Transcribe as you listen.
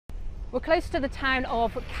We're close to the town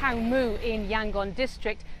of Khao Mu in Yangon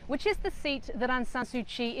district, which is the seat that Aung San Suu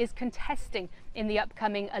Kyi is contesting in the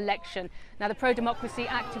upcoming election. Now, the pro-democracy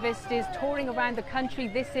activist is touring around the country.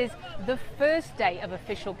 This is the first day of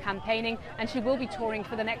official campaigning, and she will be touring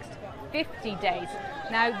for the next 50 days.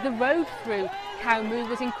 Now, the road through Khao Mu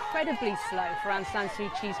was incredibly slow for Aung San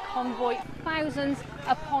Suu Kyi's convoy. Thousands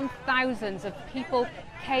upon thousands of people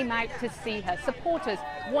came out to see her. Supporters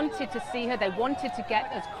wanted to see her. They wanted to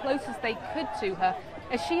get as close as they could to her,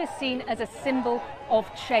 as she is seen as a symbol of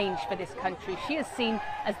change for this country. She is seen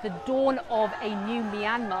as the dawn of a new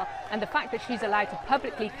Myanmar, and the fact that she's allowed to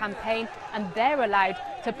publicly campaign and they're allowed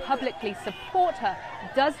to publicly support her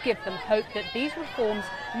does give them hope that these reforms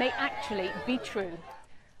may actually be true.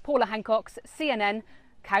 Paula Hancock, CNN,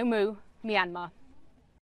 Khao Mu, Myanmar.